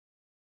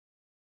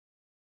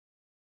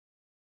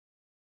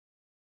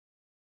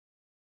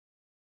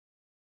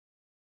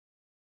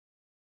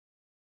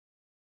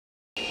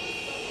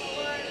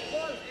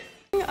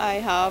I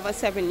have a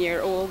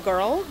 7-year-old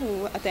girl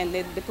who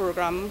attended the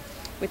program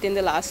within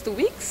the last 2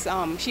 weeks.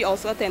 She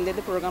also attended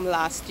the program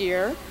last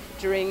year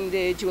during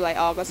the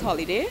July-August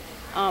holiday.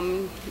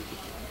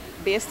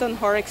 Based on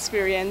her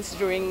experience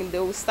during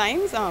those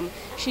times,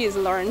 she has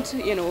learned,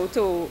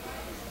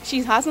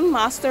 she hasn't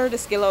mastered the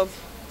skill of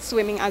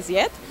swimming as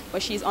yet,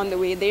 but she's on the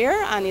way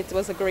there, and it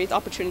was a great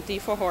opportunity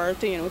for her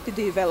to, to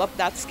develop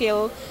that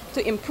skill,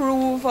 to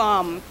improve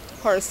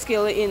her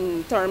skill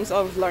in terms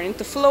of learning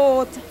to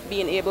float,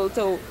 being able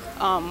to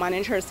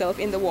manage herself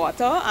in the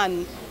water,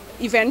 and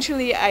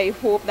eventually I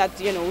hope that,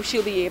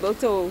 she'll be able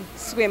to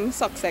swim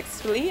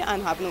successfully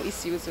and have no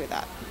issues with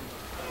that.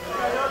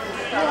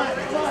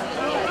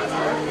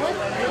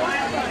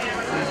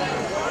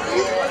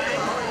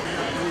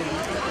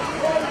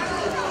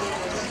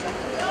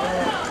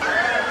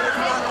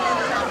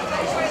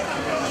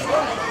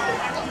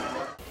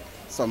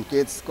 Some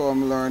kids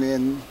come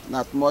learning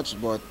not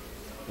much, but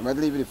they might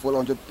leave with the full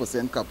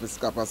 100%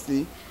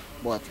 capacity,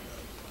 but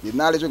the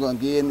knowledge we're going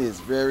to gain is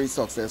very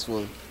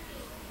successful.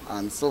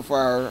 And so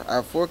far, I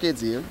have 4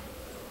 kids here,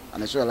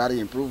 and I show a lot of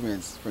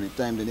improvements from the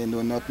time they didn't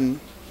know nothing.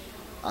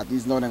 At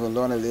least now they're going to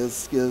learn a little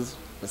skills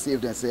to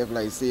save themselves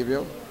like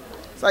Savior.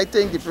 So I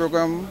think the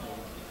program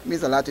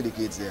means a lot to the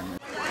kids here.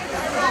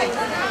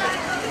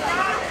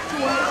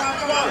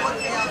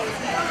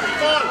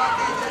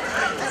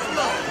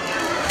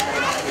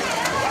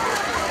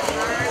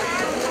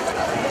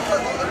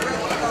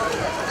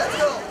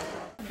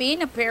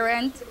 Being a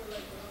parent,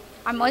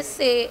 I must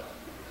say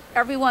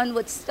everyone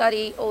would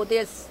study,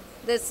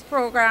 this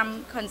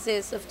program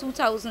consists of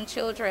 2,000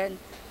 children,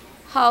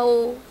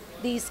 how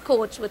these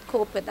coaches would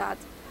cope with that.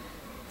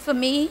 For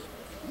me,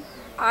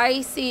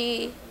 I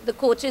see the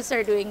coaches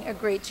are doing a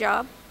great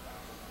job.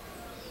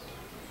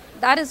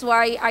 That is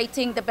why I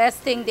think the best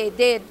thing they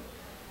did,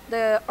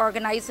 the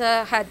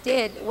organizer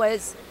did,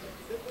 was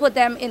put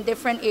them in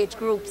different age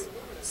groups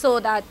so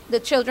that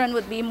the children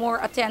would be more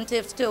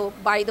attentive to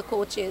by the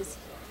coaches.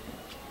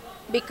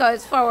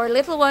 Because for our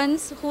little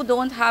ones who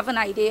don't have an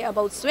idea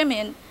about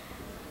swimming,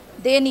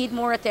 they need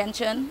more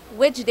attention,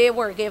 which they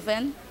were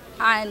given.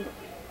 And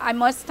I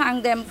must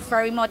thank them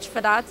very much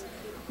for that,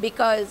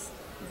 because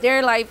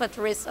their life at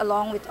risk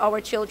along with our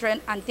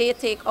children, and they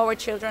take our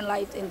children's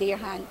lives in their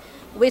hand,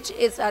 which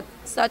is at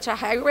such a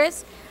high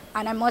risk,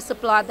 and I must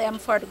applaud them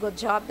for the good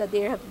job that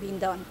they have been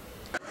done.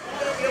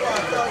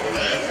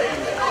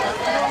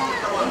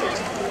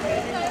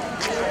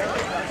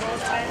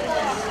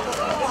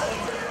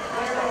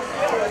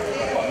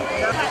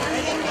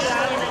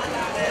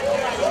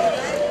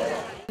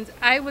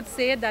 I would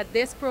say that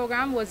this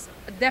program was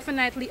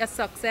definitely a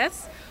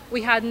success.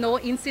 We had no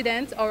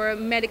incident. Our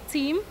medic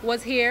team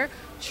was here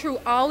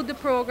throughout the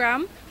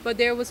program, but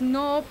there was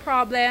no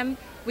problem.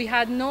 We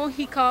had no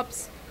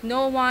hiccups,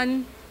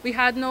 we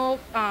had no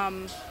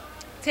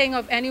thing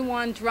of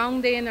anyone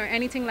drowning or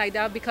anything like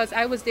that, because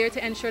I was there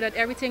to ensure that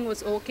everything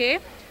was okay.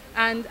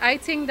 And I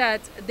think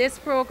that this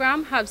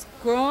program has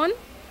grown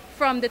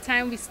from the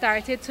time we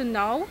started to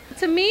now.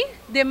 To me,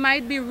 there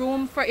might be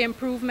room for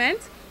improvement,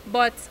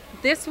 but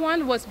this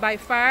one was by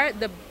far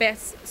the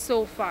best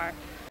so far.